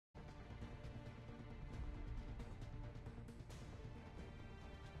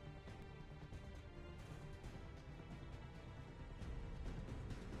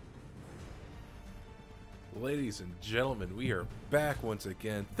Ladies and gentlemen, we are back once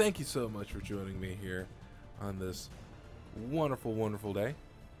again. Thank you so much for joining me here on this wonderful, wonderful day.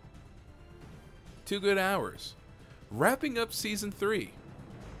 2 good hours. Wrapping up Season 3.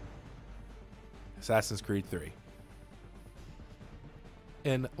 Assassin's Creed 3.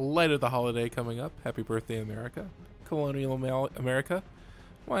 In light of the holiday coming up, happy birthday, America. Colonial America.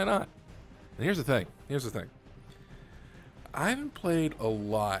 Why not? And here's the thing. I haven't played a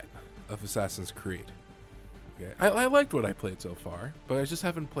lot of Assassin's Creed. Okay. I liked what I played so far, but I just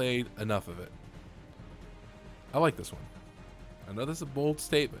haven't played enough of it. I like this one. I know that's a bold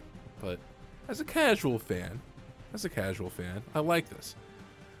statement, but as a casual fan, I like this.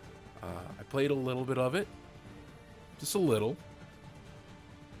 I played a little bit of it. Just a little.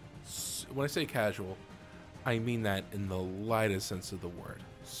 When I say casual, I mean that in the lightest sense of the word.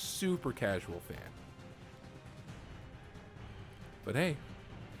 Super casual fan. But hey,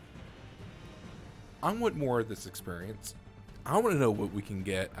 I want more of this experience. I want to know what we can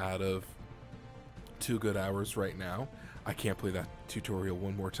get out of 2 good hours right now. I can't play that tutorial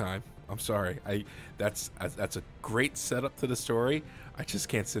one more time. I'm sorry. That's a great setup to the story. I just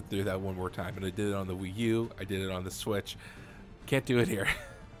can't sit through that one more time. And I did it on the Wii U. I did it on the Switch. Can't do it here.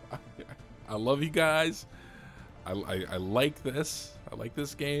 I love you guys. I like this. I like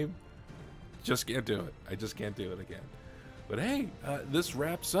this game. Just can't do it. I just can't do it again. But hey, this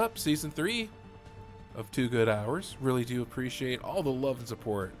wraps up Season 3 of 2 Good Hours. Really do appreciate all the love and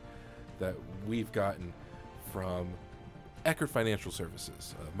support that we've gotten from Eckert Financial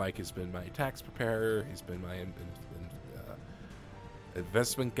Services. Mike has been my tax preparer. He's been my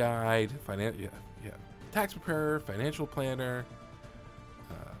investment guide, tax preparer, financial planner,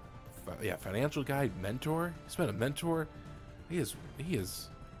 financial guide, mentor. He's been a mentor. He has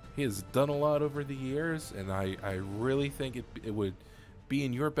done a lot over the years, and I really think it would be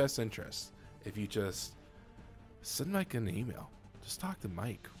in your best interest if you just send Mike an email. Just talk to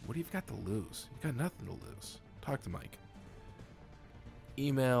Mike. What do you got to lose? You got nothing to lose. Talk to Mike.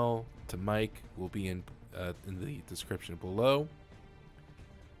 Email to Mike will be in the description below.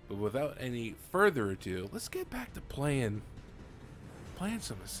 But without any further ado, let's get back to playing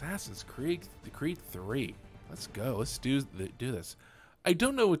some Assassin's Creed 3. Let's go. Let's do this. I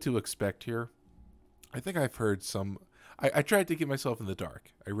don't know what to expect here. I think I've heard some. I tried to get myself in the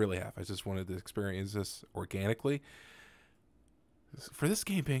dark. I really have. I just wanted to experience this organically. For this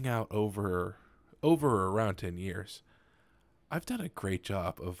game being out over around 10 years, I've done a great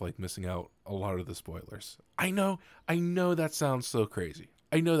job of missing out a lot of the spoilers. I know that sounds so crazy.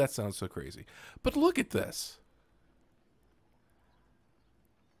 But look at this.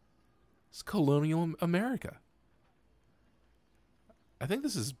 It's Colonial America. I think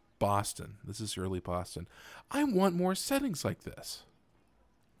this is Boston. This is early Boston. I want more settings like this.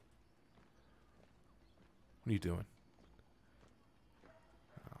 What are you doing?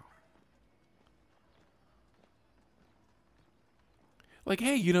 Oh.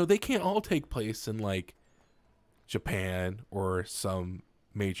 Hey, they can't all take place in, Japan or some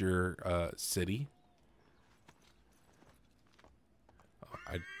major city.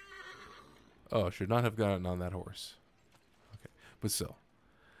 I should not have gotten on that horse. Okay, but still.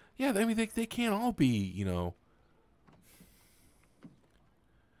 Yeah, I mean, they can't all be,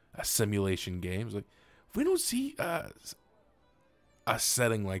 a simulation games. We don't see a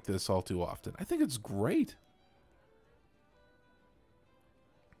setting like this all too often. I think it's great.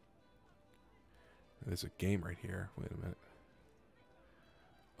 There's a game right here. Wait a minute.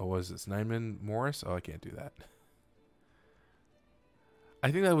 Oh, what is this? Nyman Morris? Oh, I can't do that. I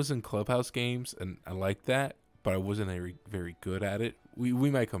think that was in Clubhouse games, and I liked that, but I wasn't very good at it. We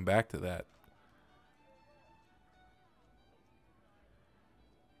might come back to that.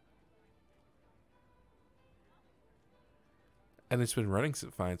 And it's been running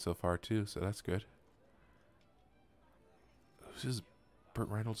fine so far, too, so that's good. Who's this Burt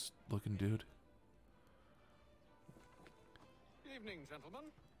Reynolds looking dude? Evening,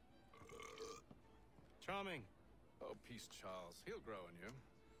 gentlemen. Charming. Oh, peace, Charles. He'll grow on you.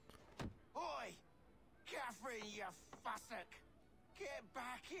 Oi! Catherine, you fussock! Get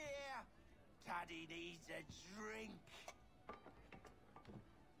back here! Taddy needs a drink.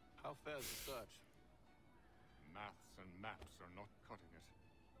 How fares the search? Maths and maps are not cutting it.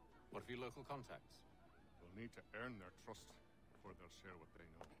 What of your local contacts? We'll need to earn their trust before they'll share what they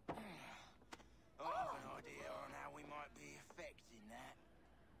know. I have an idea on how we might be affecting that.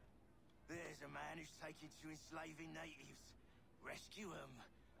 There's a man who's taken to enslaving natives. Rescue them,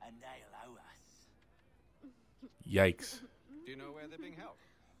 and they'll owe us. Yikes. Do you know where they're being held?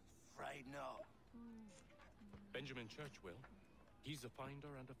 Afraid not. Benjamin Church will. He's a finder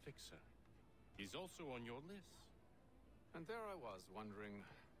and a fixer. He's also on your list. And there I was, wondering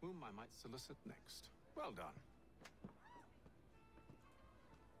whom I might solicit next. Well done.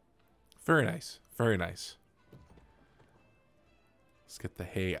 Very nice. Very nice. Let's get the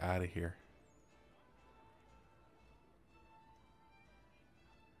hay out of here.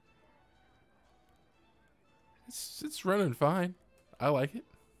 It's running fine. I like it.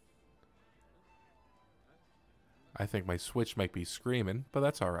 I think my Switch might be screaming, but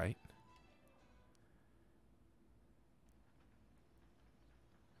that's all right.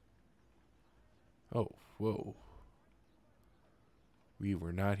 Oh, whoa. We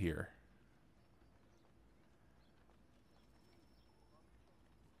were not here.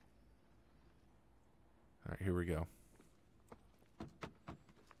 All right, here we go.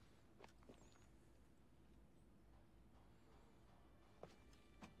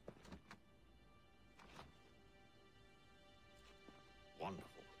 Wonderful.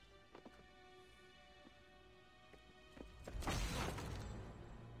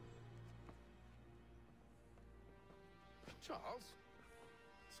 Charles?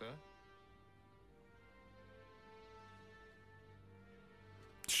 Sir?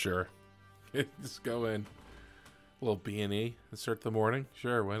 Sure. Just go in. A little B&E and start the morning.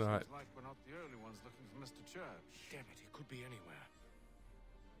 Sure, why not? Seems like we're not the only ones looking for Mr. Church. Damn it, he could be anywhere.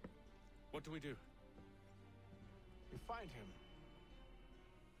 What do we do? You find him.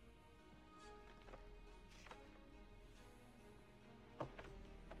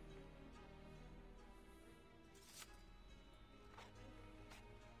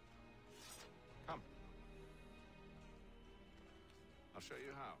 Come. I'll show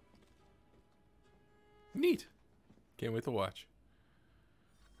you how. Neat. Can't wait to watch.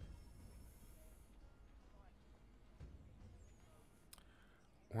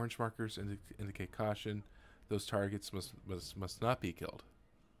 Orange markers indicate caution. Those targets must not be killed.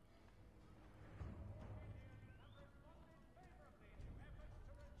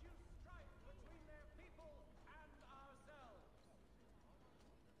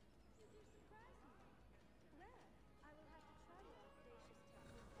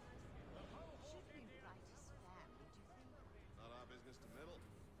 Not our business to meddle,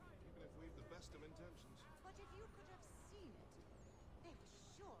 even if we've the best of intentions. But if you could have seen it, they were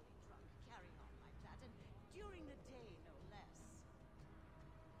surely drunk carrying on like that, and during the day, no less.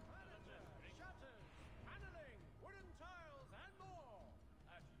 Furniture, shutters, paneling, wooden tiles, and more.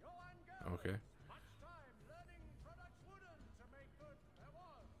 At Johann Gerber. Okay. Much time learning products wooden to make good there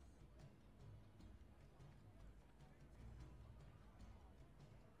was.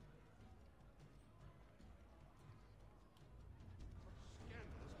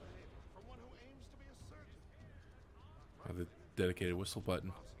 Scandalous behavior from one who aims to be a surgeon. The dedicated whistle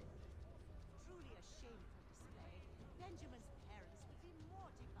button. Truly a shameful display. Benjamin's parents would be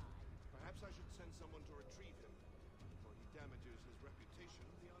mortified. Perhaps I should send someone to retrieve him before he damages his reputation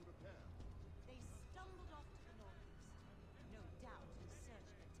beyond repair. They stumbled off to the northeast, no doubt in search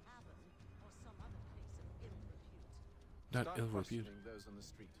of a tavern or some other place of ill repute. Not Start ill repute. questioning those on the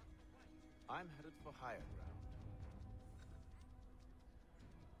street. I'm headed for higher ground.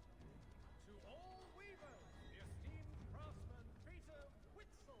 To all weavers, the esteemed craftsman Peter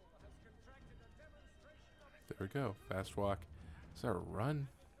Witzel has contracted a demonstration of his There we go. Fast walk. Is that a run?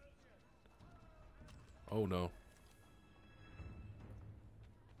 Oh no.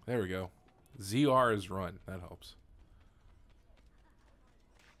 There we go. ZR is run. That helps.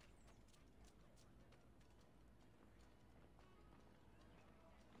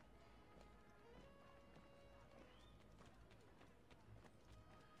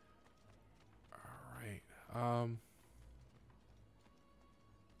 All right.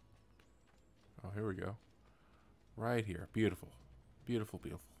 Oh, here we go. Right here. Beautiful. Beautiful,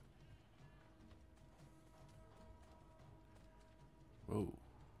 beautiful. Whoa.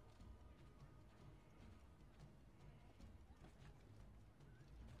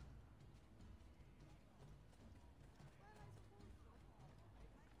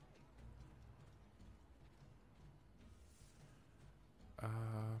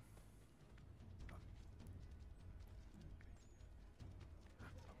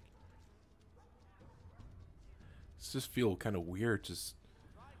 Does this feel kind of weird just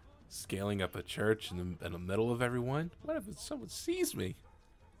scaling up a church in the middle of everyone? What if someone sees me?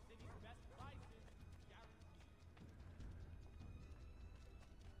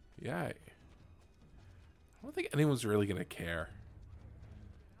 Yeah. I don't think anyone's really going to care.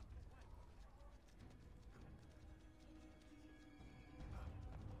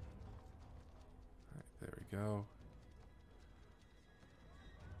 All right, there we go.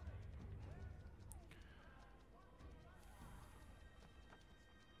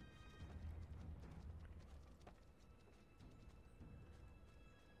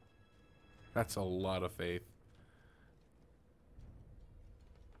 That's a lot of faith.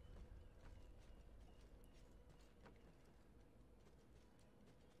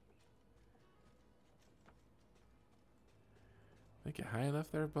 Think it high enough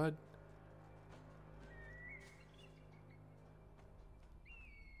there, bud?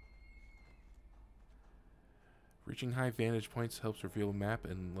 Reaching high vantage points helps reveal a map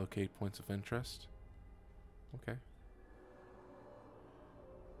and locate points of interest. Okay.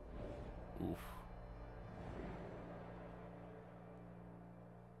 Oof.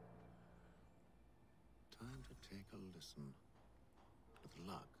 Time to take a listen. With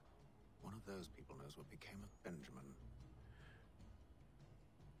luck, one of those people knows what became of Benjamin.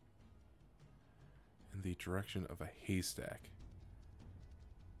 In the direction of a haystack.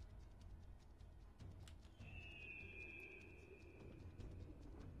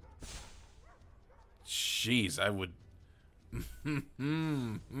 Jeez, I would...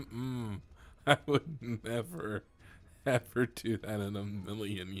 I would never, ever do that in a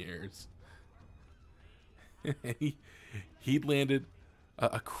million years. He landed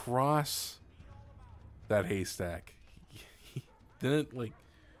across that haystack. He didn't, like...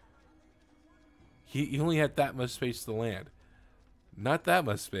 He only had that much space to land. Not that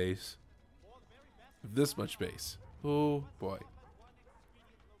much space. This much space. Oh, boy.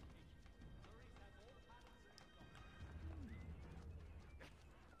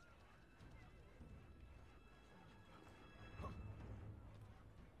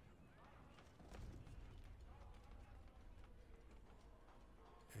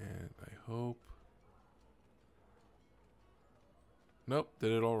 And I hope... Nope,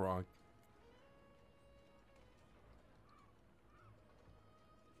 did it all wrong.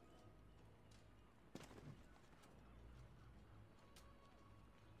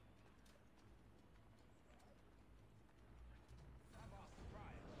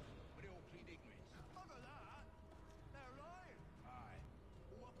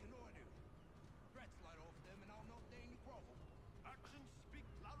 Actions speak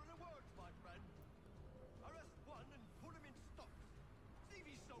louder than words, my friend. Arrest one and put him in stocks. See if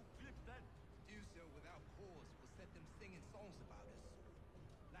he's so glib then. Do so without cause will set them singing songs about us.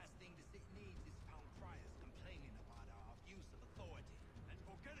 Last thing the city needs is town criers complaining about our abuse of authority. And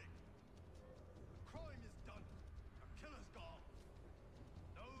forget it. The crime is done. The killer's gone.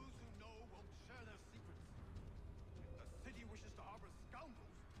 Those who know won't share their secrets. If the city wishes to harbor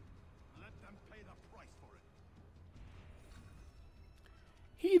scoundrels, let them pay the price for it.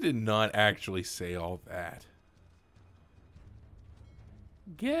 He did not actually say all that.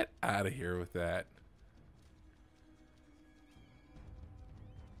 Get out of here with that.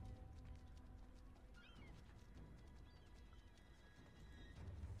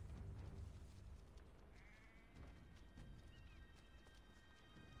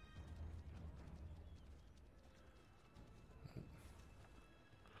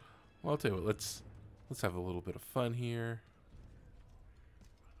 Well, I'll tell you what, let's have a little bit of fun here.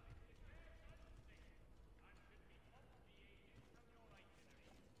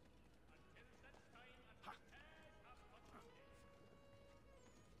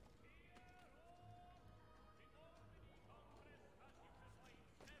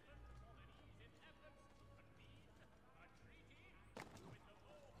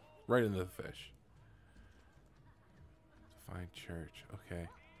 Right into the fish. Fine church. Okay.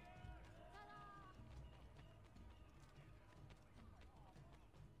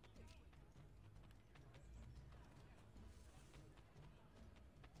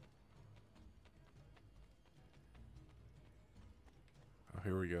 Oh,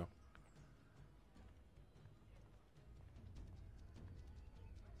 here we go.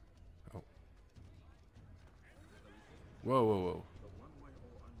 Oh. Whoa, whoa, whoa.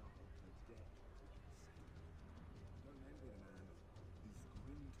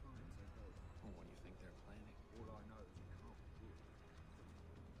 Well, what do you think they're planning?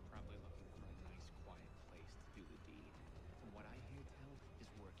 Probably looking for a nice, quiet place to do the deed. From what I hear tell, his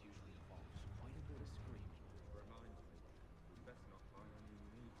work usually involves quite a bit of screaming. Good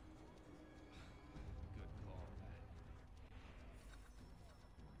call, Pat.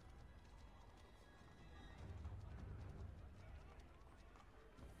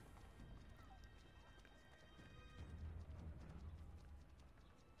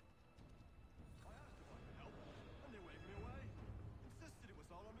 I asked if I could help, and they waved me away. Insisted it was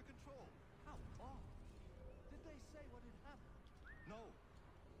all under control. How odd. Did they say what had happened? No.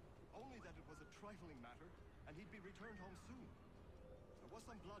 Only that it was a trifling matter, and he'd be returned home soon. There was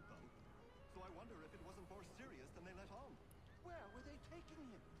some blood, though, so I wonder if it wasn't more serious than they let on. Where were they taking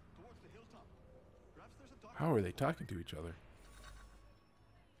him? Towards the hilltop. Perhaps there's a doctor. How are they talking to each other?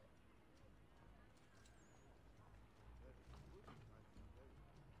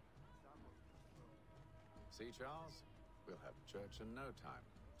 See, Charles? We'll have church in no time,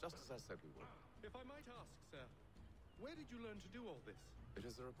 just as I said we would. If I might ask, sir, where did you learn to do all this? It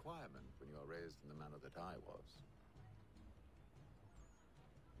is a requirement when you are raised in the manner that I was.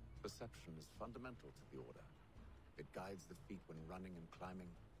 Perception is fundamental to the Order. It guides the feet when running and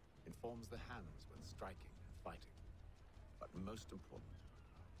climbing, informs the hands when striking and fighting. But most important,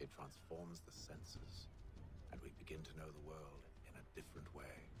 it transforms the senses, and we begin to know the world in a different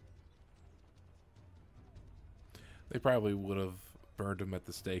way. They probably would have burned him at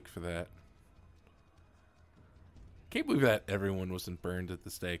the stake for that. Can't believe that everyone wasn't burned at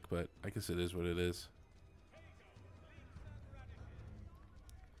the stake, but I guess it is what it is.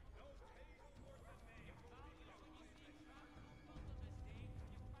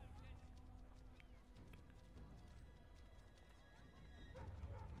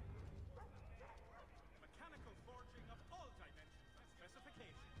 Mechanical forging of all dimensions and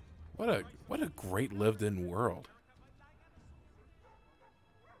specifications. What a great lived-in world.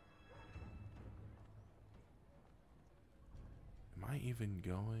 Am I even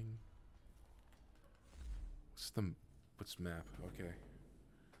going? What's map? Okay.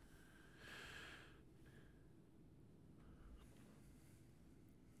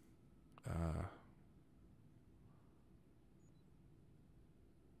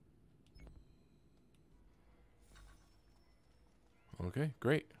 Okay,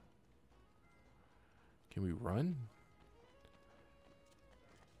 great. Can we run?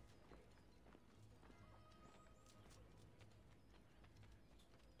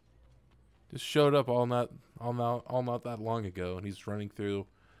 Just showed up all not that long ago, and he's running through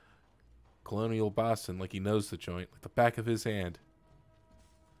Colonial Boston like he knows the joint, like the back of his hand.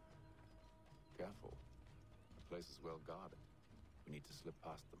 Careful. The place is well guarded. We need to slip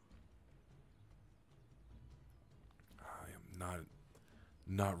past them. I am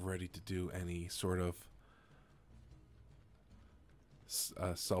not ready to do any sort of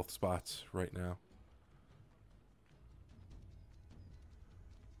stealth spots right now.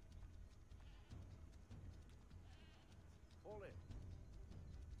 Fall in.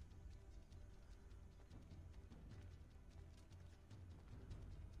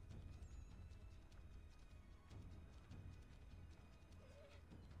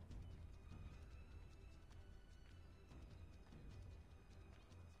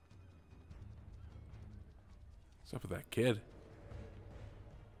 What's up with that kid?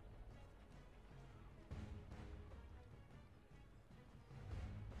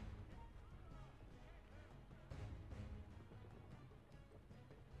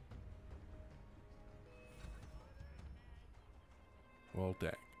 Well,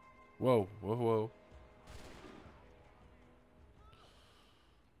 dang. Whoa, whoa, whoa.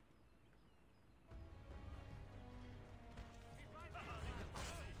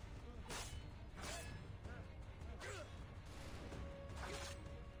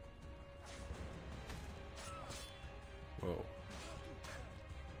 Whoa.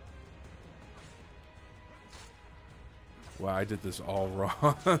 Wow, I did this all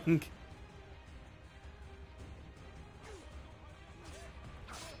wrong.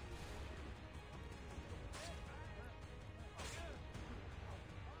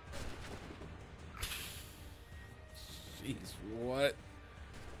 Jeez, what?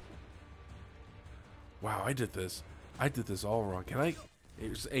 Wow, I did this all wrong. Can I?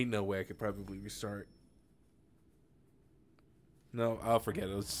 There's ain't no way I could probably restart. No, I'll forget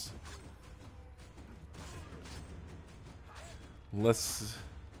it. Let's.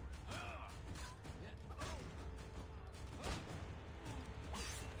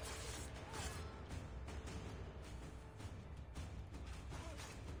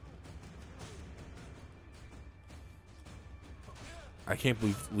 I can't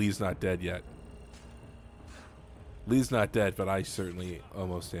believe Lee's not dead yet. Lee's not dead, but I certainly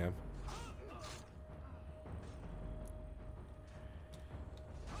almost am.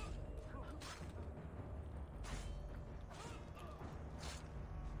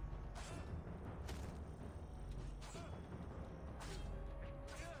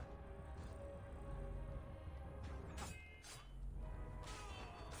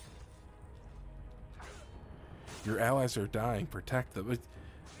 Your allies are dying. Protect them.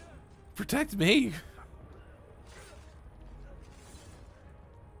 Protect me.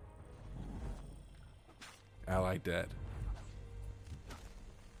 Ally dead.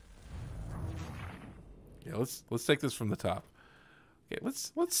 Yeah, let's take this from the top. Okay,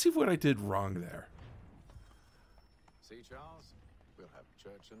 let's see what I did wrong there. See, Charles? We'll have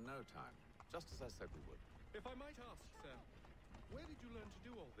church in no time, just as I said we would. If I might ask, sir, where did you learn to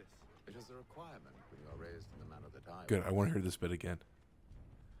do all this? It is a requirement when you are raised in the manner that I Good. was. I want to hear this bit again.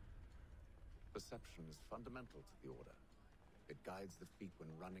 Perception is fundamental to the Order. It guides the feet when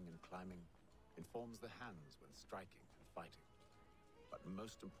running and climbing, informs the hands when striking and fighting. But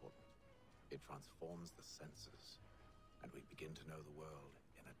most important, it transforms the senses, and we begin to know the world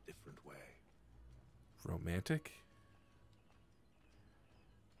in a different way. Romantic?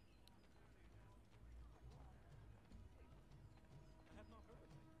 I have not heard of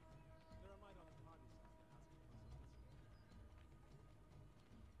it. There are might other parties out there asking for some.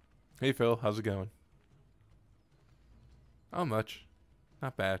 Hey Phil, how's it going? Oh, much.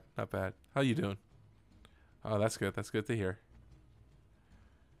 Not bad, not bad. How you doing? Oh, that's good. That's good to hear.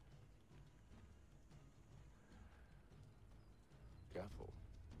 Careful.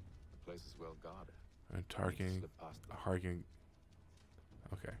 The place is well guarded. And You targeting, slip past them. targeting.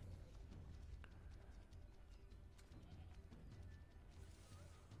 Okay.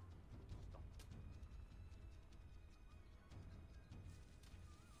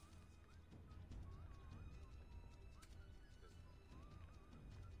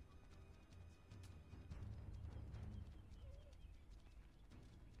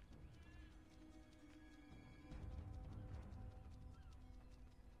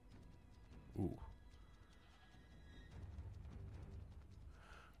 Ooh.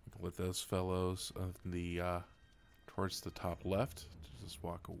 With those fellows of the towards the top left, just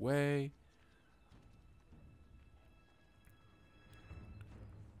walk away.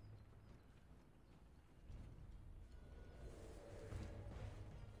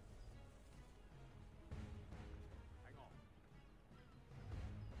 Hang on.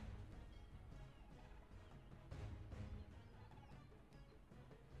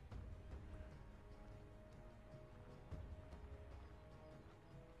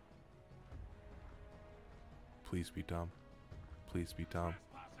 Please be dumb. Please be dumb.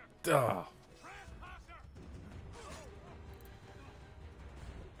 Duh.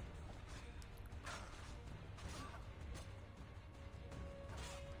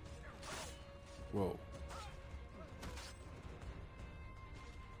 Whoa.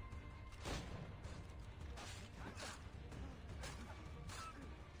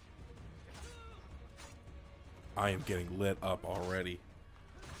 I am getting lit up already.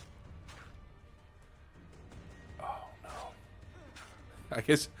 Oh no. I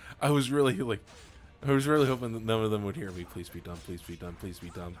guess I was really hoping that none of them would hear me. Please be dumb, please be dumb, please be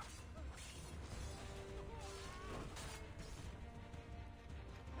dumb.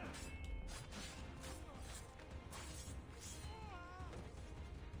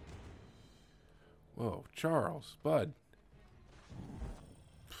 Whoa, Charles, bud.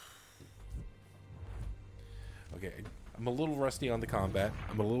 Okay, I'm a little rusty on the combat.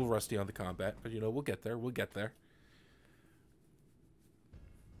 But you know, we'll get there. We'll get there.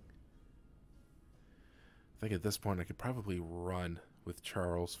 I think at this point I could probably run with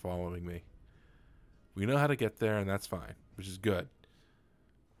Charles following me. We know how to get there, and that's fine, which is good.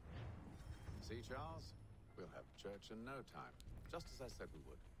 See, Charles? We'll have church in no time, just as I said we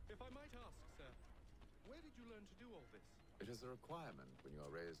would. If I might ask, sir, where did you learn to do all this? It is a requirement when you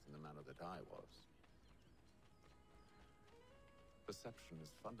are raised in the manner that I was. Perception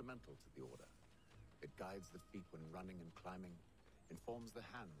is fundamental to the Order. It guides the feet when running and climbing, informs the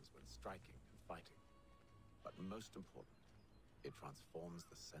hands when striking and fighting. But most important, it transforms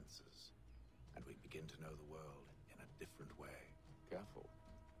the senses, and we begin to know the world in a different way. Careful.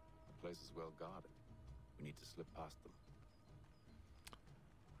 The place is well guarded. We need to slip past them.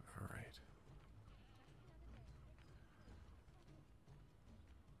 All right.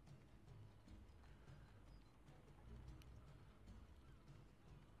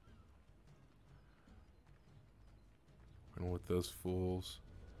 And with those fools,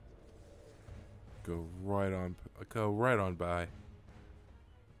 go right on by.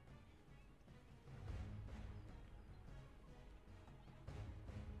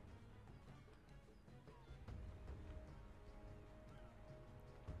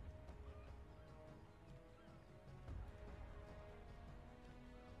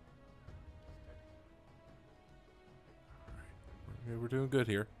 Okay, we're doing good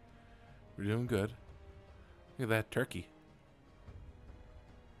here. We're doing good. Look at that turkey.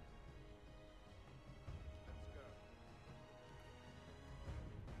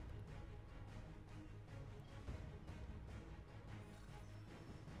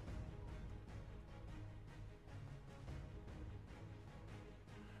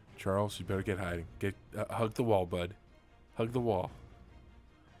 Charles, you better get hiding. Get hug the wall, bud. Hug the wall.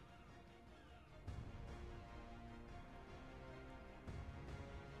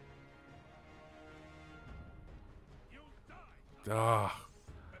 Ah.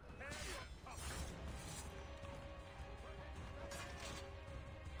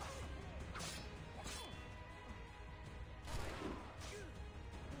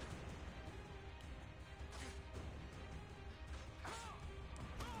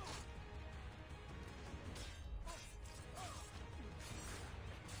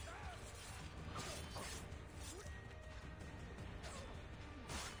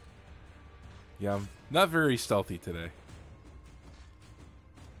 Yeah, I'm not very stealthy today.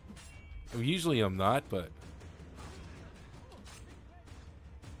 Usually I'm not, but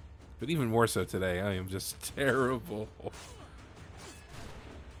even more so today. I am just terrible.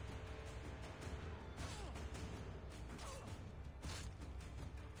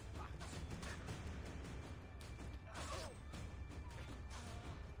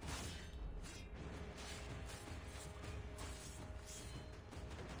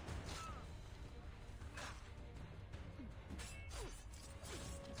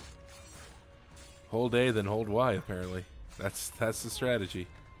 Hold A, then hold Y, apparently. That's the strategy.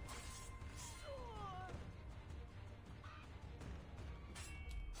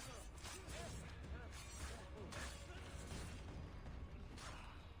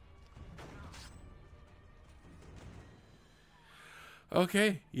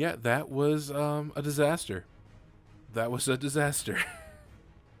 Okay, yeah, that was a disaster. That was a disaster.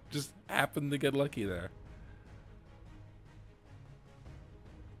 Just happened to get lucky there.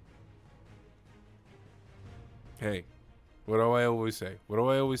 Hey, what do I always say? What do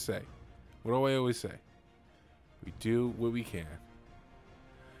I always say? What do I always say? We do what we can.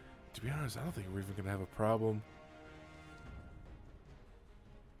 To be honest, I don't think we're even going to have a problem.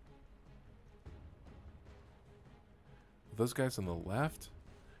 Those guys on the left,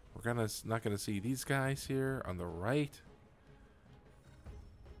 we're not gonna see these guys here on the right.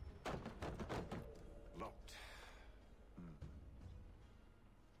 Locked.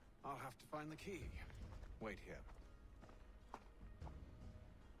 I'll have to find the key. Wait here.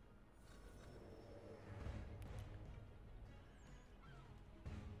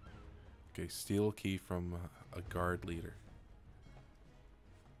 Okay, steal a key from a guard leader.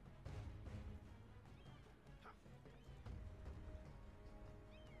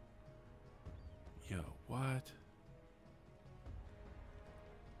 Yo, what?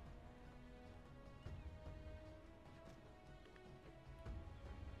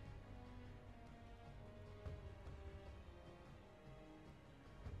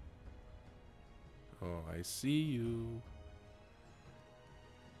 Oh, I see you.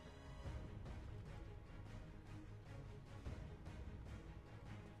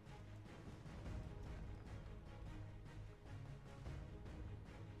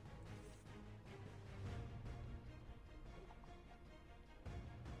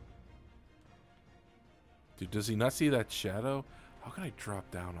 Dude, does he not see that shadow? How can I drop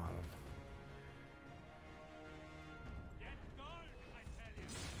down on him?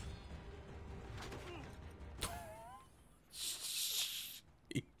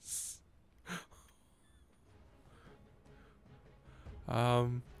 Jeez.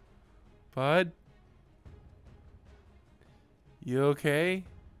 Bud? You okay?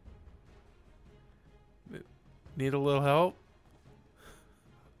 Need a little help?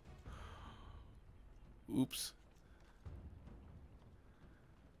 Oops.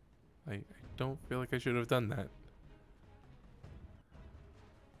 I don't feel like I should have done that.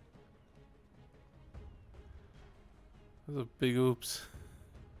 That was a big oops.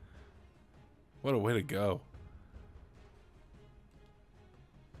 What a way to go.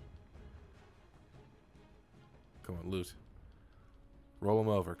 Come on, loot. Roll him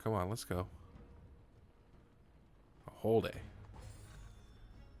over. Come on, let's go. A whole day.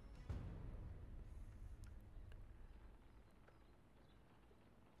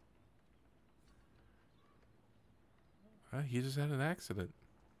 He just had an accident.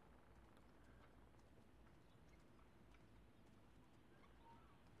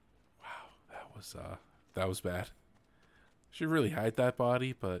 Wow, that was bad. Should really hide that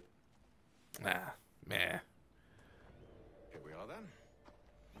body, but meh. Here we are then.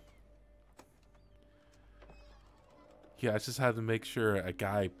 Yeah, I just had to make sure a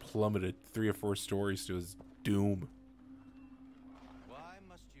guy plummeted 3 or 4 stories to his doom. Why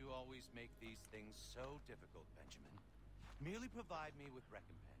must you always make these things so difficult, Benjamin? Merely provide me with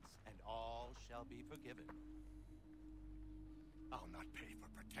recompense, and all shall be forgiven. I'll not pay for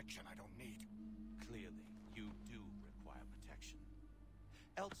protection I don't need. Clearly, you do require protection.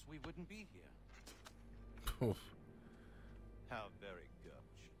 Else we wouldn't be here. Oof. How very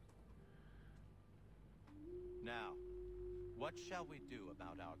gauche. Now, what shall we do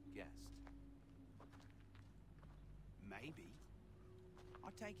about our guest? Maybe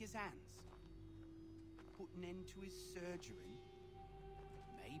I'll take his hands. Put an end to his surgery.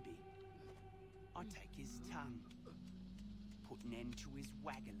 Maybe I'll take his tongue. Put an end to his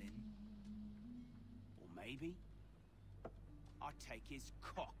waggling. Or maybe I'll take his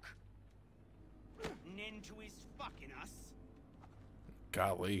cock. Put an end to his fucking us.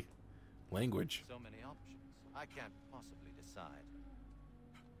 Golly. Language. So many options. I can't possibly decide.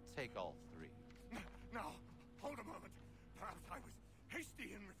 Take all 3. Now, hold a moment. Perhaps I was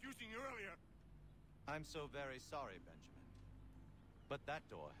hasty in refusing you earlier. I'm so very sorry, Benjamin. But that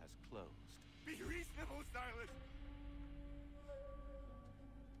door has closed. Be reasonable, Silas.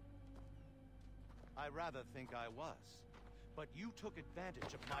 I rather think I was. But you took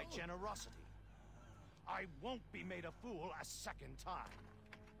advantage of my generosity. I won't be made a fool a second time.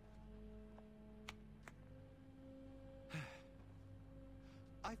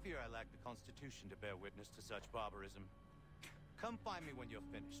 I fear I lack the constitution to bear witness to such barbarism. Come find me when you're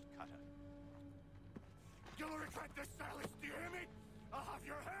finished, Cutter. You'll regret this, Silas. Do you hear me? I'll have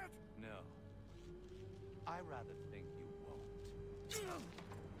your head. No. I rather think you won't.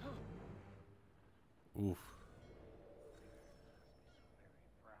 Oof.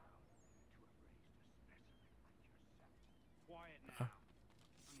 Quiet now.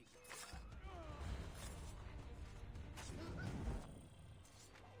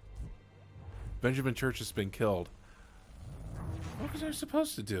 Benjamin Church has been killed. What was I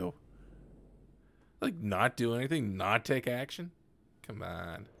supposed to do? Like, not do anything? Not take action? Come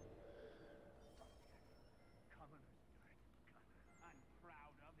on.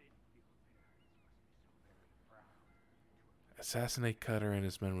 Assassinate Cutter and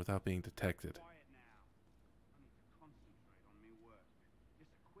his men without being detected. Quiet now. I need to concentrate on me work.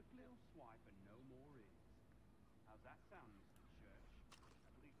 Just a quick little swipe and no more is. How's that sound, Mr. Church? At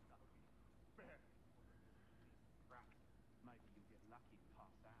least that'll be fair. Maybe you'll get lucky and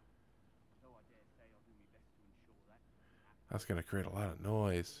pass out. Though I dare say I'll do my best to ensure that doesn't happen. That's going to create a lot of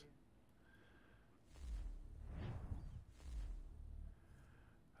noise.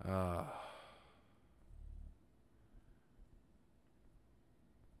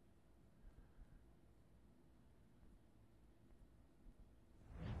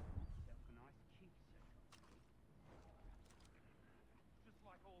 Yourself a nice keepsake, just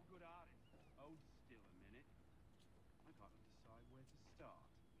like all good artists. Hold still a minute. I gotta decide where to start.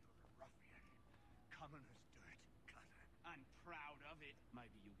 You're a ruffian. Commoner's dirt, Cutter. And proud of it.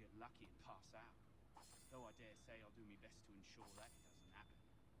 Maybe you'll get lucky and pass out. Though I dare say I'll do my best to ensure that doesn't happen.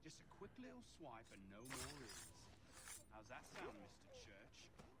 Just a quick little swipe and no more is. How's that sound, Mr. Church?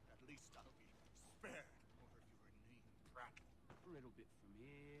 At least I'll be spared over your inane prattle. A little bit from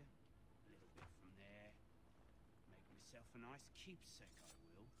here, a little bit from there. Make myself a nice keepsake, I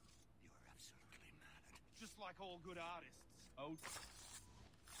will. You're absolutely mad. Just like all good artists. Oh,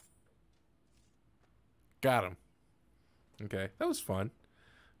 Got him. Okay, that was fun.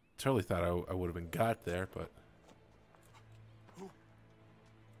 Totally thought I would have been got there, but...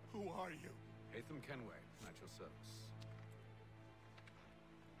 Who are you? Hatham Kenway, at your service.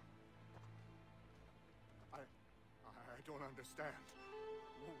 I don't understand.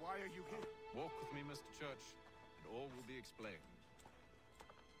 Why are you here? Walk with me, Mr. Church, and all will be explained.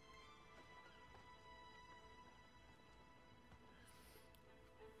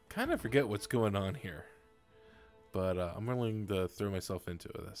 Kind of forget what's going on here. But I'm willing to throw myself into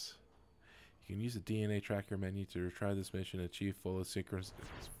this. You can use the DNA tracker menu to retry this mission and achieve full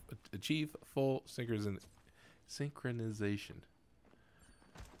synchronization.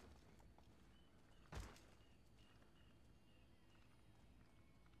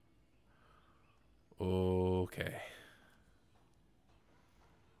 Okay.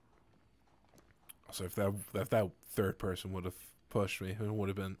 So if that third person would have pushed me, it would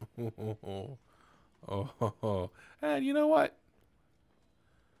have been oh. And you know what?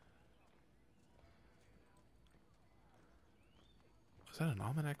 Was that an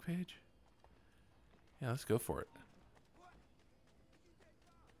almanac page? Yeah, let's go for it.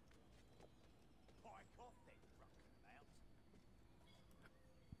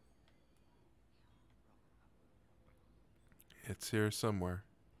 It's here somewhere.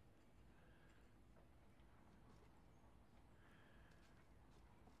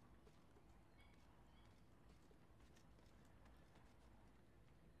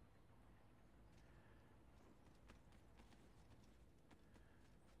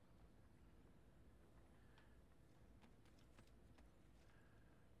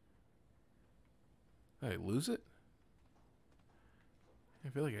 Did I lose it? I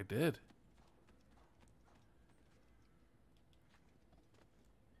feel like I did.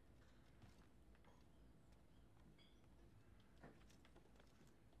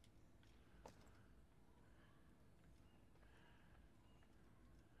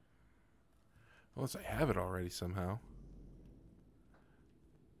 Unless I have it already somehow.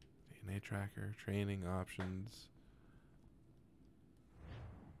 DNA tracker, training options.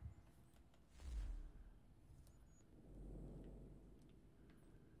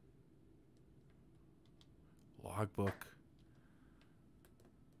 Logbook.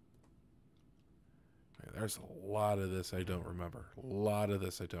 There's a lot of this I don't remember. A lot of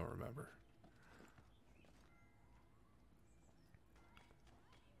this I don't remember.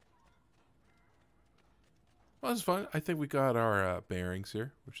 Well, it's fun. I think we got our bearings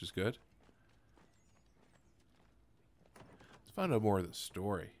here, which is good. Let's find out more of the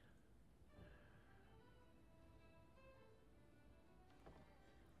story.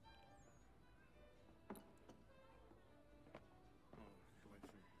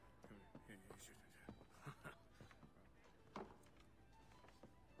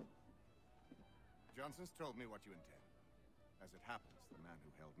 Johnson's told me what you intend. As it happens, the man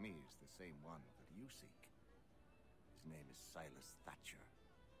who held me is the same one that you seek. His name is Silas Thatcher.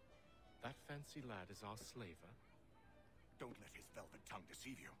 That fancy lad is our slaver? Don't let his velvet tongue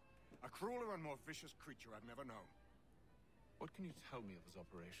deceive you. A crueler and more vicious creature I've never known. What can you tell me of his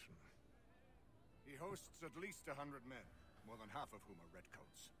operation? He hosts at least 100 men, more than half of whom are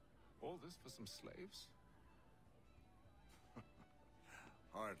redcoats. All this for some slaves?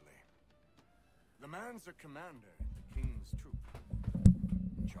 Hardly. The man's a commander in the King's troop,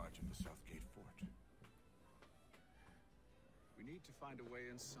 in charge of the Southgate Fort. We need to find a way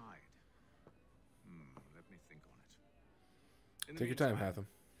inside. Let me think on it. In the Take your time, meantime, Hatham.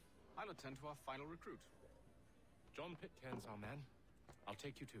 I'll attend to our final recruit. John Pitcairn's our man. I'll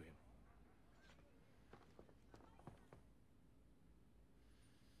take you to him.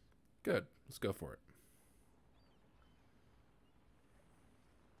 Good. Let's go for it.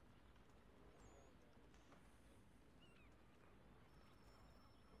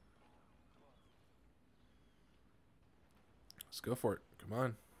 Let's go for it. Come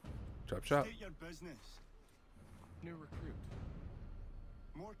on. Chop chop. State your business. New recruit.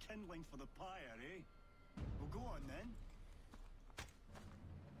 More kindling for the pyre, eh? Well, go on then.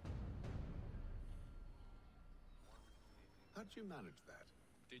 How'd you manage that?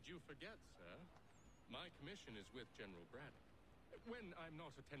 Did you forget, sir? My commission is with General Brad. When I'm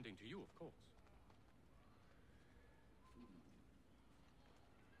not attending to you, of course.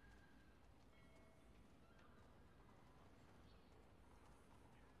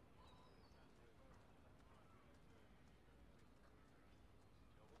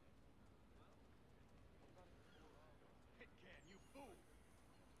 Pitcairn, you fool!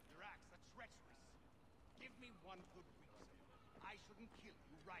 Your acts are treacherous. Give me one good reason. I shouldn't kill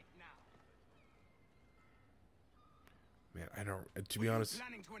you right now. Man, I don't... to Were be you honest...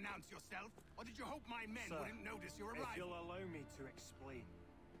 planning to announce yourself, or did you hope my men Sir, wouldn't notice your If arrival? you'll allow me to explain.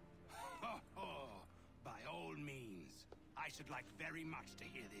 By all means. I should like very much to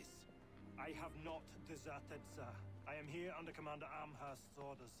hear this. I have not deserted, sir. I am here under Commander Amherst's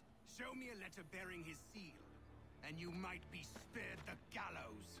orders. Show me a letter bearing his seal, and you might be spared the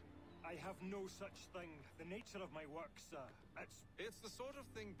gallows. I have no such thing. The nature of my work, sir. It's the sort of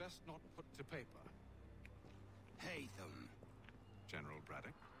thing best not put to paper. Hatham. General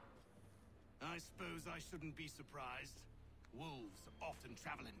Braddock? I suppose I shouldn't be surprised. Wolves often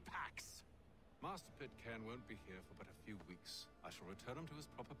travel in packs. Master Pitcairn won't be here for but a few weeks. I shall return him to his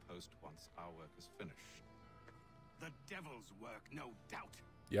proper post once our work is finished. The devil's work, no doubt.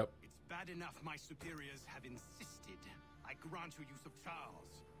 Yep. It's bad enough my superiors have insisted I grant you use of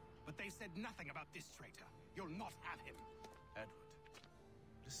Charles. But they said nothing about this traitor. You'll not have him. Edward,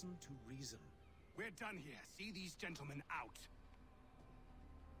 listen to reason. We're done here. See these gentlemen out.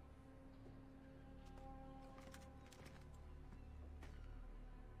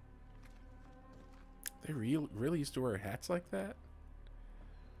 They really used to wear hats like that?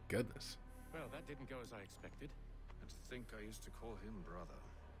 Goodness. Well, that didn't go as I expected. And to think I used to call him brother.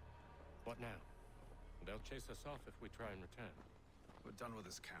 What now? They'll chase us off if we try and return. We're done with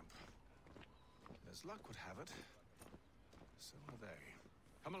this camp. As luck would have it, so are they.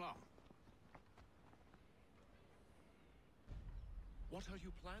 Come along. What are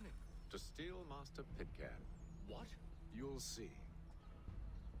you planning? To steal Master Pitcairn. What? You'll see.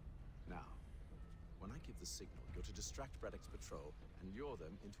 Now, when I give the signal, you're to distract Braddock's patrol and lure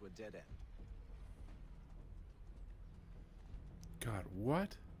them into a dead end. God,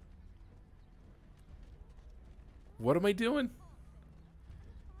 what? What am I doing?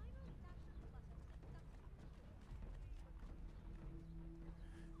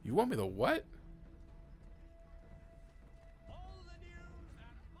 You want me to what?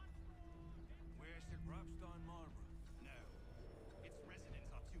 Where's the Grubstone Marlborough? No. Its residents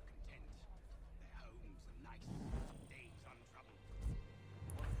are too content. Their homes are nice. Days untroubled.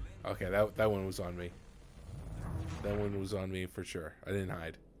 Okay, that one was on me. That one was on me for sure. I didn't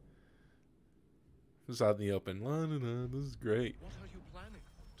hide. It was out in the open. La, la, la, this is great. What are you planning?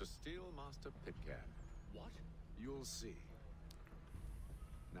 To steal Master Pitcairn. What? You'll see.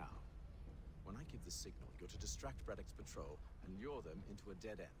 Now, when I give the signal, You're to distract Braddock's patrol and lure them into a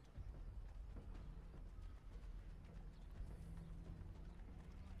dead end.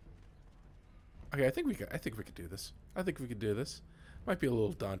 Okay, I think we could do this. I think we could do this. Might be a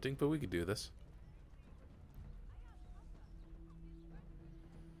little daunting, but we could do this.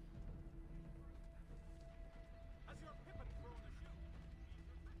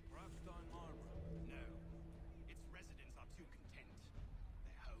 No. Its residents are too content.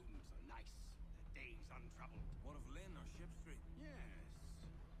 Their homes are nice, their days untroubled. What of Lynn or Ship Street? Yes.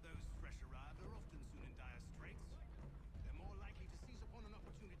 Those fresh arrived are often soon in dire straits. They're more likely to seize upon an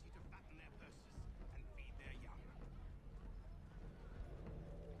opportunity to fatten their purses and feed their young.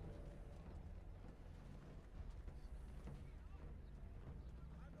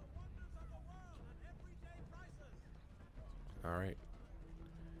 All right.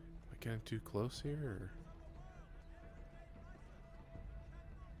 Am I getting too close here? Or?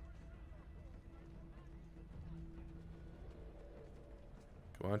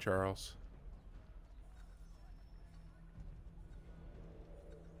 Come on, Charles.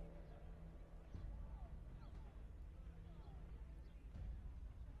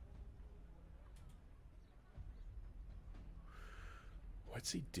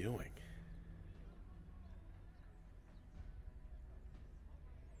 What's he doing?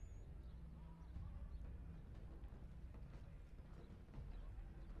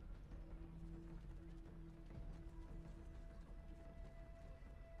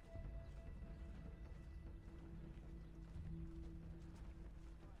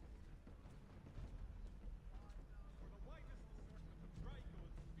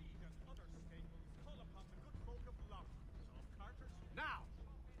 Now!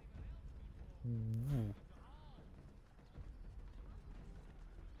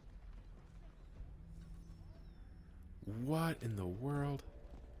 What in the world?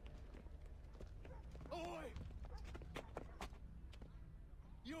 Oi!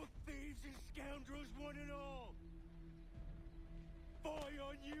 You thieves and scoundrels, one and all! Fie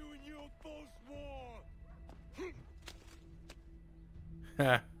on you and your false war!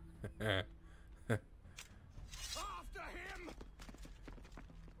 After him!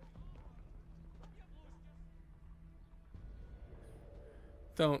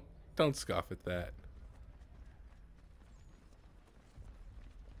 Don't scoff at that.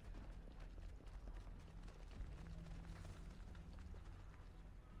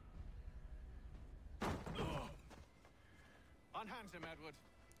 Unhand him, Edward.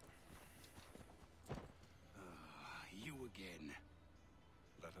 You again.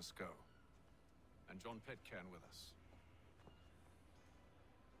 Let us go. And John Pitcairn with us.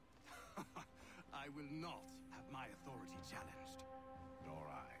 I will not have my authority challenged.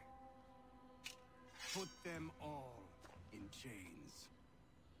 Nor I. Put them all in chains.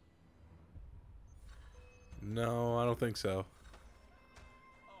 No, I don't think so.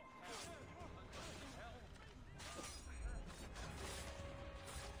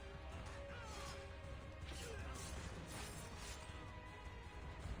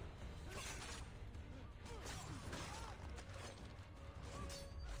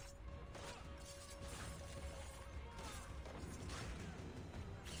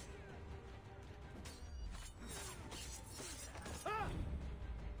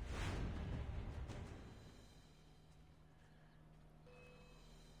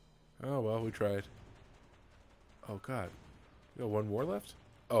 Oh, well, we tried. Oh, God. You got one more left?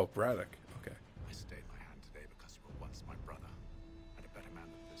 Oh, Braddock. Okay. I stayed my hand today because you were once my brother, and a better man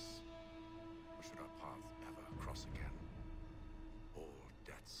than this. Or should our paths ever cross again, all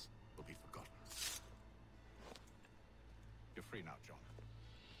debts will be forgotten. You're free now, John.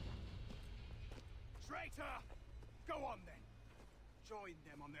 Traitor! Go on then. Join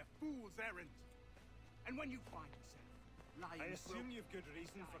them on their fool's errand. And when you find yourself lying... I assume you've good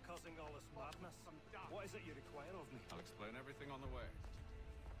reason for causing all this madness. What is it you require of me? I'll explain everything on the way.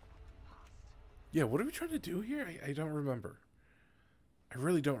 Yeah, what are we trying to do here? I don't remember. I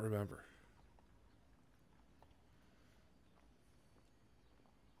really don't remember.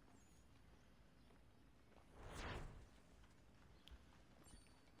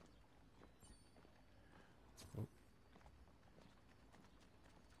 Oh.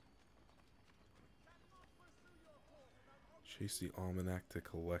 Chase the almanac to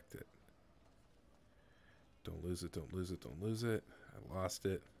collect it. Don't lose it, don't lose it, don't lose it. I lost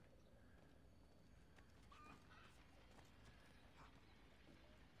it.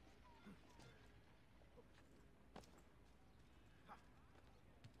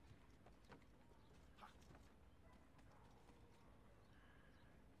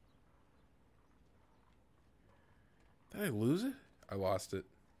 Did I lose it? I lost it.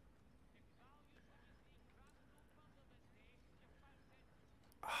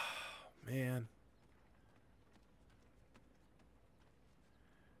 man.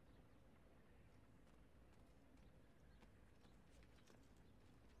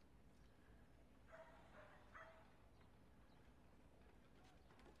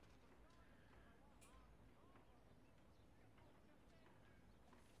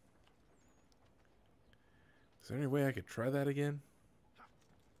 Is there any way I could try that again?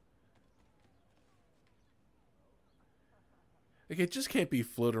 Like, it just can't be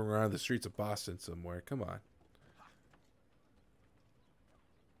floating around the streets of Boston somewhere. Come on.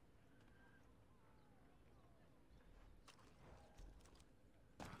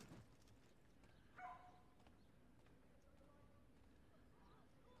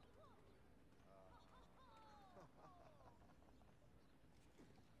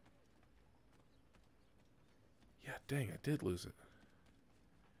 Yeah, dang, I did lose it.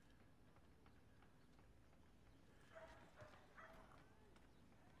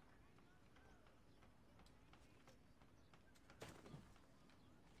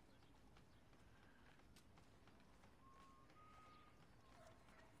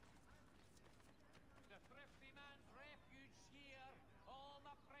 The thrifty man's refuge here. All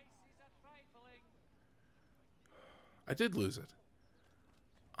the prices are trifling. I did lose it.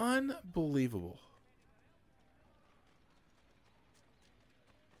 Unbelievable.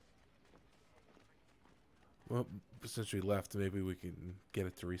 Well, since we left, maybe we can get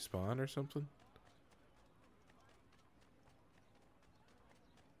it to respawn or something.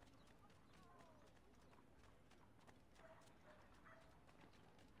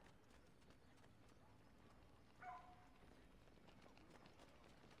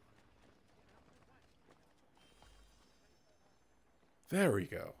 There we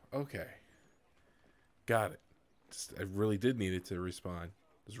go. Okay. Got it. I really did need it to respawn.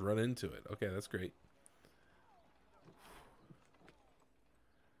 Just run into it. Okay, that's great.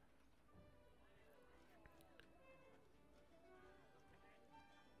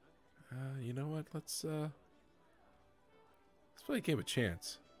 You know what? Let's play a game of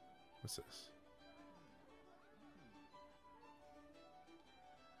chance. What's this?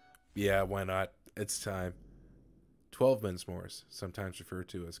 Yeah, why not? It's time. 12 Men's Morse, sometimes referred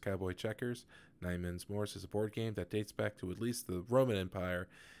to as Cowboy Checkers. 9 Men's Morse is a board game that dates back to at least the Roman Empire.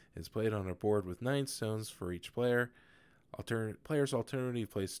 It is played on a board with 9 stones for each player. Players alternately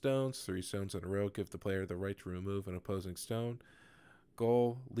place stones. 3 stones in a row give the player the right to remove an opposing stone.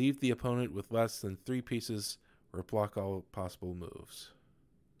 Goal: leave the opponent with less than 3 pieces or block all possible moves.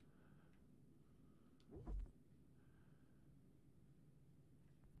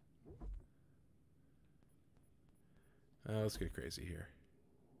 Let's get crazy here.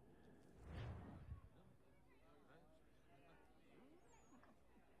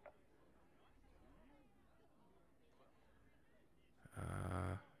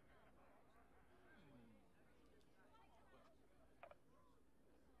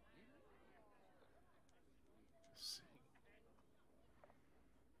 Let's see.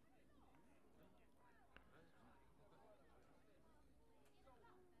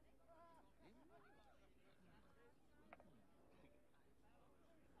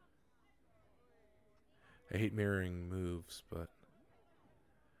 I hate mirroring moves, but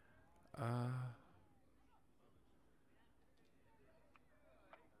haha.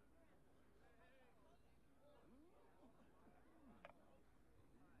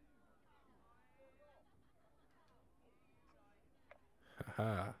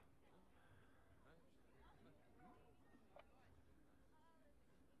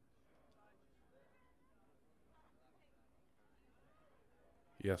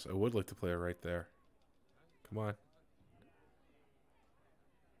 Yes, I would like to play it right there. Come on.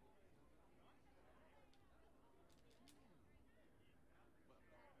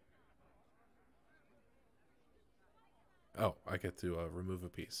 Oh, I get to remove a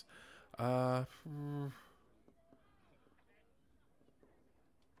piece.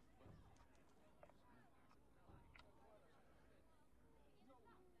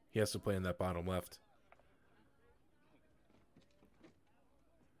 He has to play in that bottom left.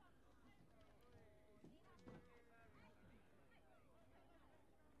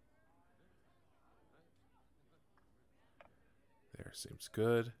 There, seems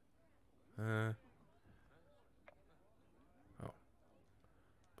good. Oh.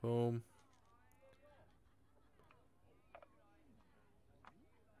 Boom.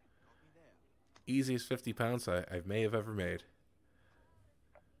 Easiest 50 pounds I may have ever made.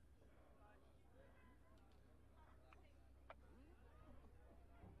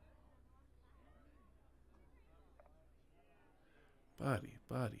 Buddy,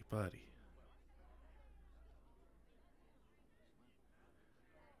 buddy, buddy.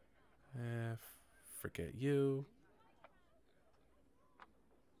 Forget you.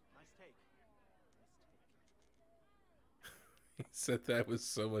 Nice take. He said that with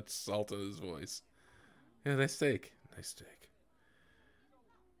so much salt in his voice. Yeah, nice steak. Nice steak.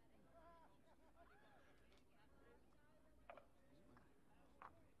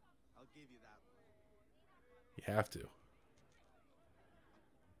 I'll give you that one. You have to.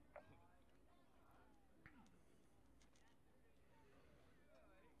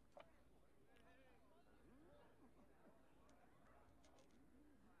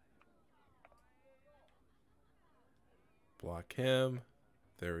 Block him.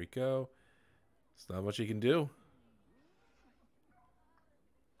 There we go. There's not much he can do.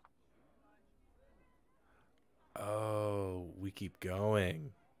 Oh, we keep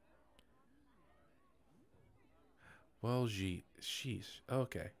going. Well, sheesh.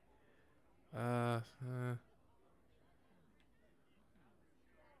 Okay. Uh.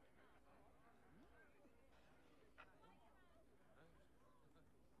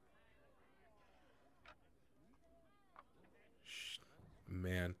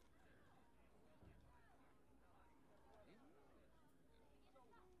 Man.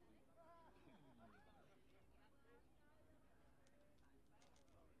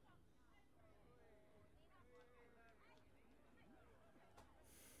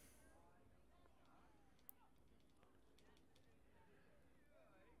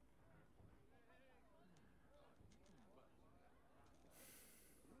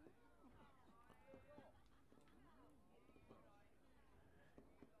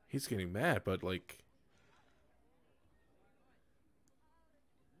 He's getting mad, but like...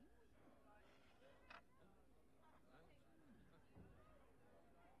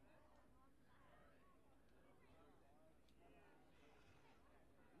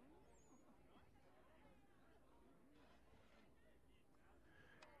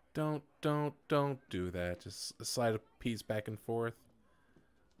 Don't do that. Just slide a piece back and forth.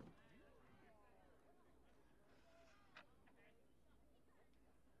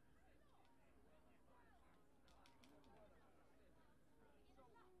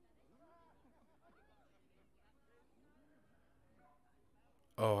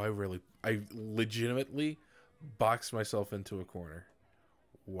 Oh, I legitimately boxed myself into a corner.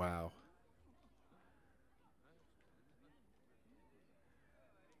 Wow.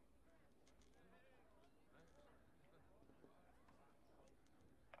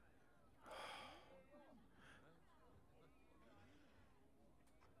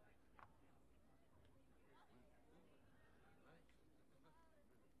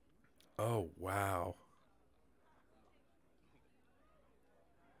 Oh, wow.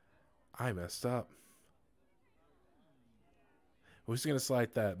 I messed up. We're just going to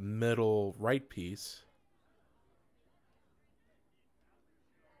slide that middle right piece.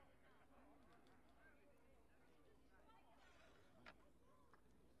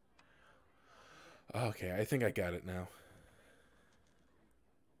 Okay, I think I got it now.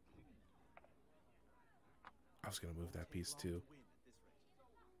 I was going to move that piece too.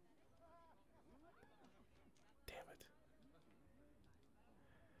 Damn it.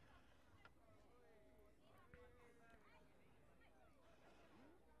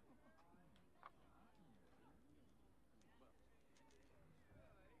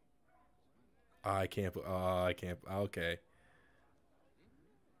 I can't. I can't. Okay.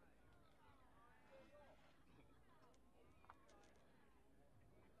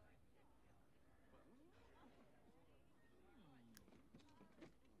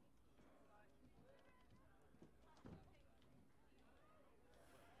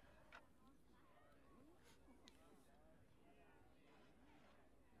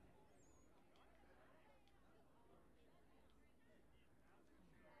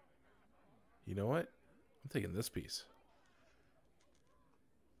 You know what? I'm taking this piece.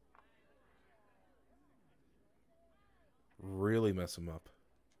 Really mess him up.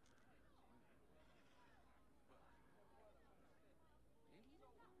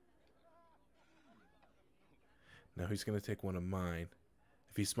 Now he's going to take one of mine.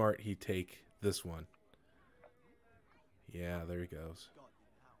 If he's smart, he'd take this one. Yeah, there he goes.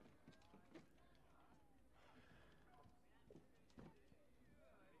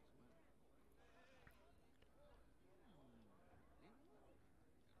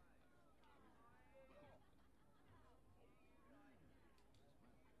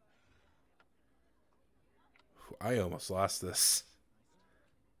 I almost lost this.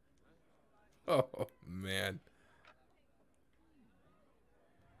 Oh, man.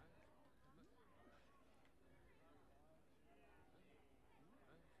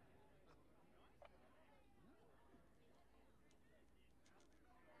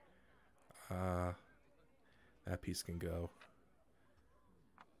 That piece can go.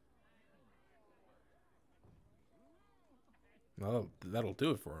 Well, that'll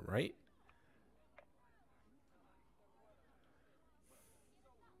do it for him, right?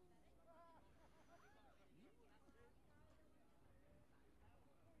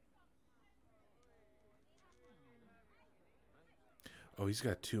 Oh, he's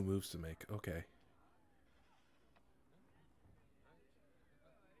got 2 moves to make. Okay.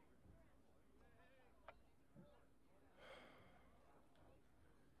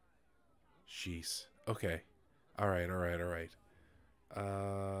 Jeez. Okay. All right, all right, all right.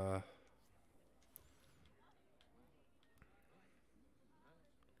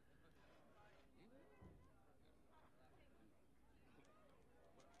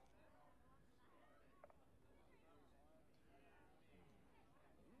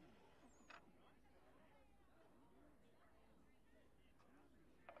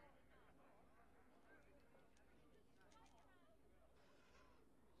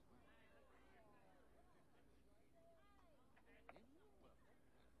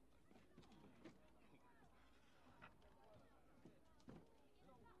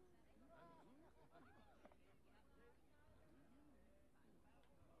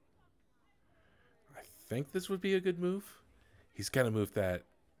 I think this would be a good move. He's got to move that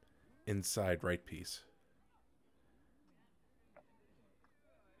inside right piece.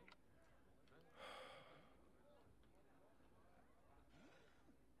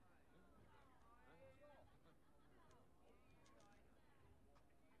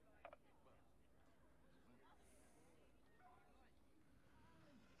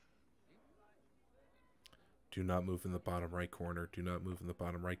 Do not move in the bottom right corner. Do not move in the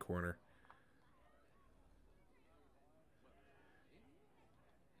bottom right corner.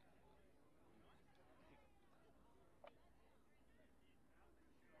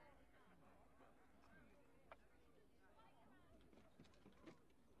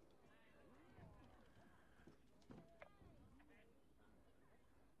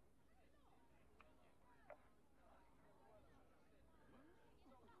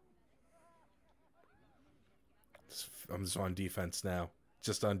 I'm just on defense now.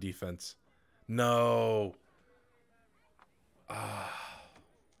 Just on defense. No. Ah.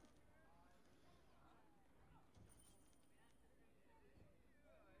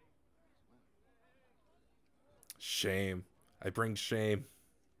 Shame. I bring shame.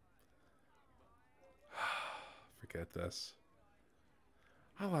 Forget this.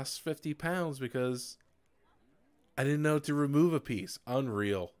 I lost 50 pounds because I didn't know to remove a piece.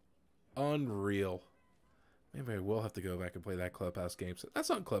 Unreal. Unreal. Maybe I will have to go back and play that Clubhouse Games. That's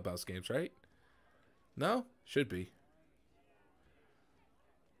on Clubhouse Games, right? No? Should be.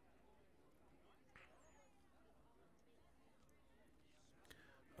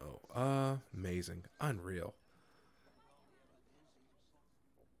 Oh, amazing. Unreal.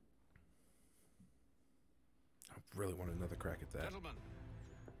 I really want another crack at that. Gentlemen,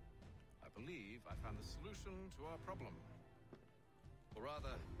 I believe I found the solution to our problem. Or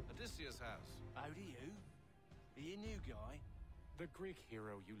rather, Odysseus has. How do you? Are you a new guy? The Greek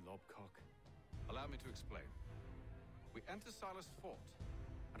hero, you lobcock. Allow me to explain. We enter Silas' fort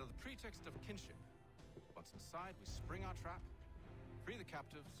under the pretext of kinship. Once inside, we spring our trap, free the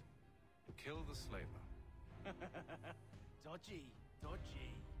captives, and kill the slaver. Dodgy,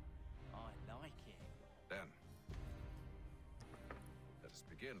 dodgy. I like it. Then, let us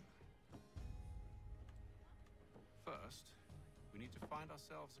begin. First, we need to find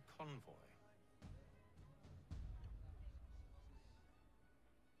ourselves a convoy.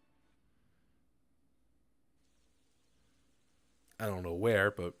 I don't know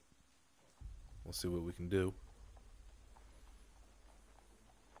where, but we'll see what we can do.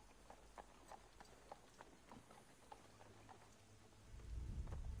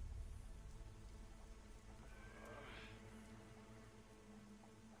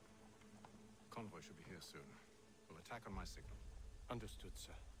 Convoy should be here soon. We'll attack on my signal. Understood,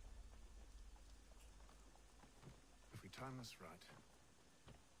 sir. If we time this right,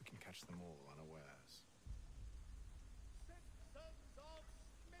 we can catch them all unawares. Sons of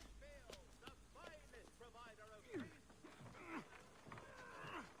Smithfield, the finest provider of peace.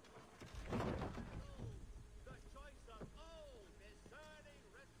 The choice of all discerning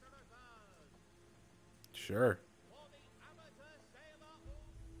restaurateurs. Sure. For the amateur sailor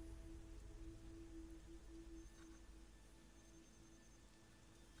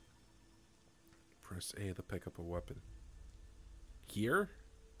Press A to pick up a weapon. Here?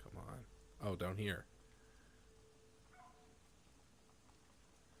 Come on. Oh, down here.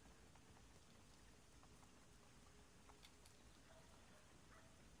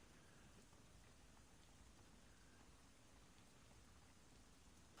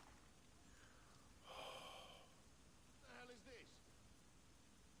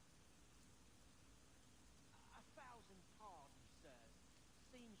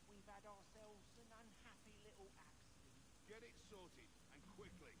 get it sorted, and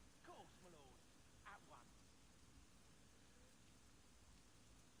quickly. Of course, my lord. At once.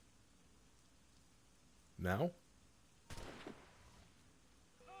 Now?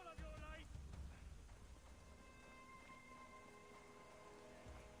 All of your life.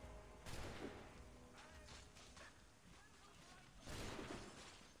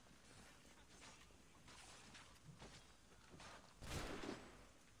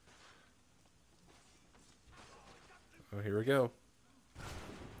 Oh, here we go.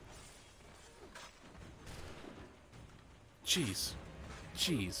 Jeez.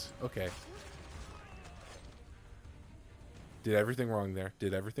 Jeez. Okay. Did everything wrong there.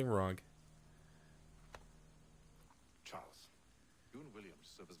 Did everything wrong. Charles, you and William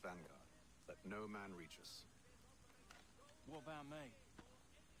serve as vanguard. Let no man reach us. What about me?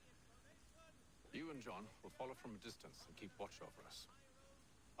 You and John will follow from a distance and keep watch over us.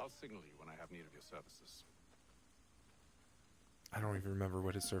 I'll signal you when I have need of your services. I don't even remember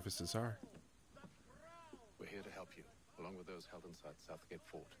what his services are. We're here to help you, along with those held inside Southgate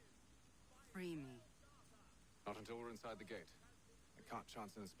Fort. Free me. Not until we're inside the gate. I can't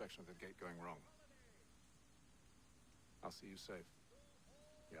chance an inspection of the gate going wrong. I'll see you safe.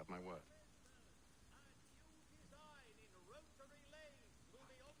 You have my word.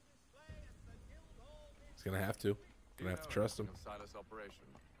 He's gonna have to. Gonna have to trust him. Of Silas' operation.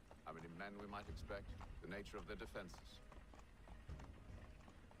 How many men we might expect, the nature of their defenses.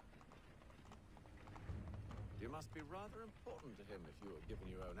 You must be rather important to him if you were given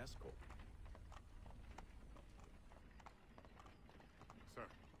your own escort. Sir,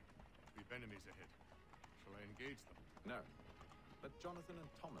 we've enemies ahead. Shall I engage them? No. Let Jonathan and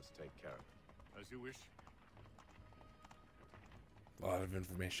Thomas take care of it. As you wish. A lot of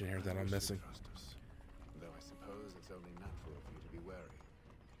information here that I'm missing. Trust us. Though I suppose it's only natural for you to be wary.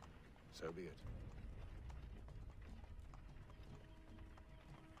 So be it.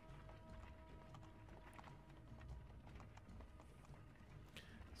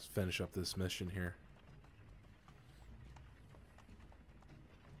 Let's finish up this mission here.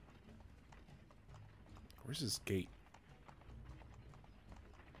 Where's this gate?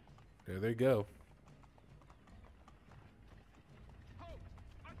 There they go. Halt!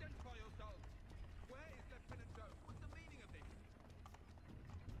 Identify yourselves! Where is Lieutenant Joe? What's the meaning of this?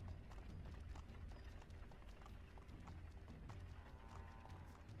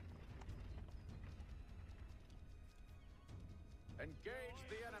 Engage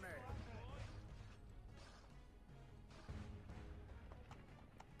the enemy!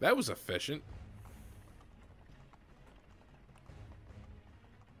 That was efficient.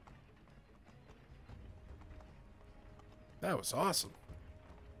 That was awesome.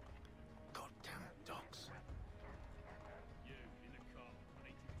 Goddamn dogs. You in the car. I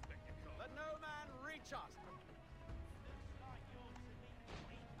need to inspect your car. Let no man reach us.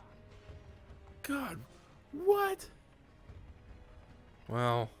 God, what?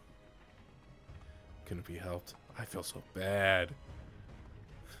 Well, couldn't be helped. I feel so bad.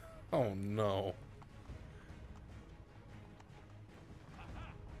 Oh no.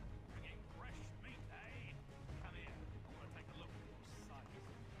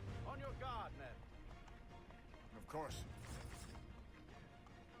 On your guard, men. Of course.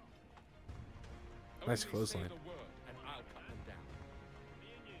 Nice Only clothesline. say the word and I'll cut them down.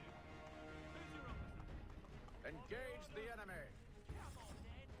 Engage the enemy.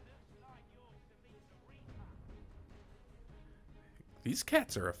 These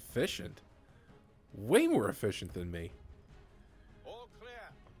cats are efficient. Way more efficient than me. All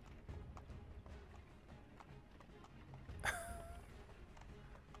clear. I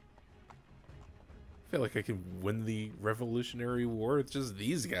feel like I can win the Revolutionary War with just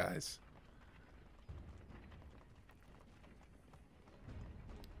these guys.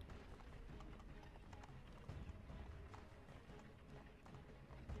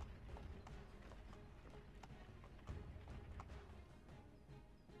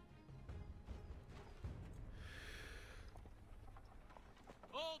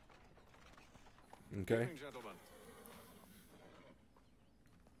 Okay. Evening, gentlemen.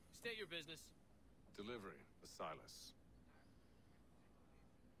 State your business. Delivery for Silas.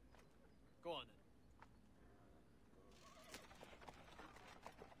 Go on then.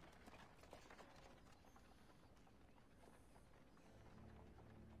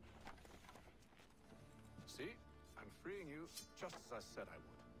 See? I'm freeing you just as I said I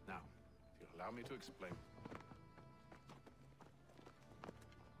would. Now, if you'll allow me to explain.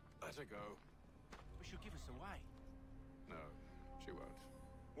 Let her go. But she'll give us away. No, she won't.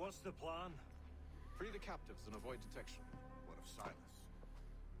 What's the plan? Free the captives and avoid detection. What of Silas?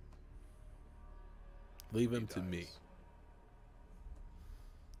 Leave him He to me. dies.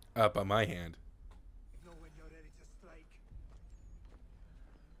 By my hand. Know when you're ready to strike.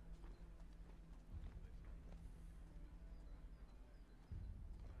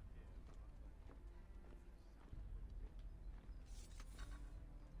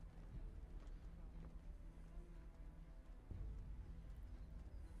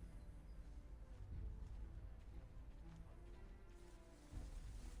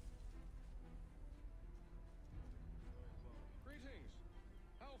 Greetings.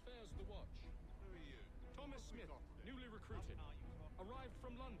 How fares the watch? Who are you? Thomas Smith, newly recruited. Arrived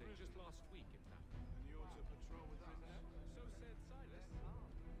from London just last week, in fact. And you're to patrol with us? So said Silas.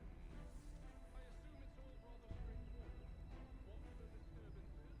 I assume it's all rather straightforward. What the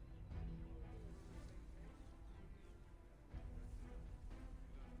disturbances?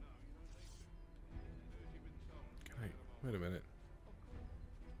 Wait a minute.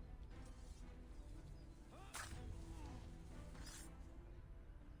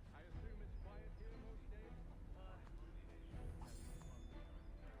 I assume it's quiet here most days.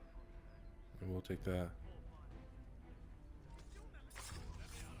 And we'll take that.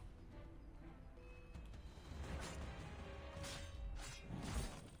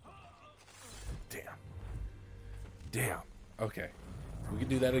 Damn. Damn. Okay. We could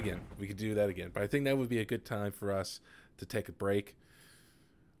do that again. We could do that again. But I think that would be a good time for us to take a break.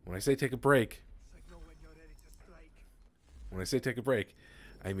 When I say take a break, Signal when you're ready to strike. when I say take a break,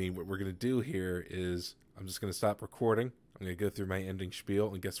 I mean what we're going to do here is I'm just going to stop recording. I'm going to go through my ending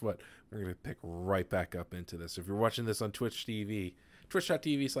spiel. And guess what? We're going to pick right back up into this. If you're watching this on Twitch TV,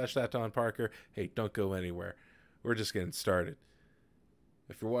 twitch.tv/ThatDonParker, hey, don't go anywhere. We're just getting started.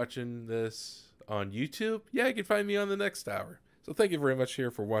 If you're watching this on YouTube, yeah, you can find me on the next hour. So thank you very much here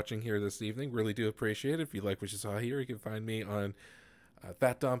for watching here this evening. Really do appreciate it. If you like what you saw here, you can find me on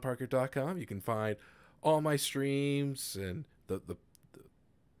thatdonparker.com. You can find all my streams and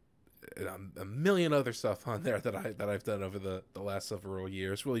a million other stuff on there that I've done over the last several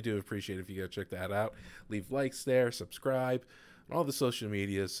years. Really do appreciate it if you go check that out. Leave likes there, subscribe, and all the social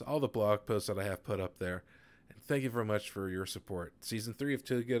medias, all the blog posts that I have put up there. And thank you very much for your support. Season 3 of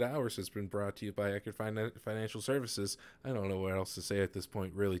 2 Good Hours has been brought to you by Eckert Financial Services. I don't know what else to say at this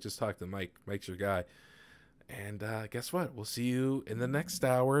point, really. Just talk to Mike. Mike's your guy. And guess what? We'll see you in the next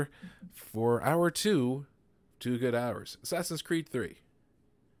hour for hour 2, 2 Good Hours. Assassin's Creed 3.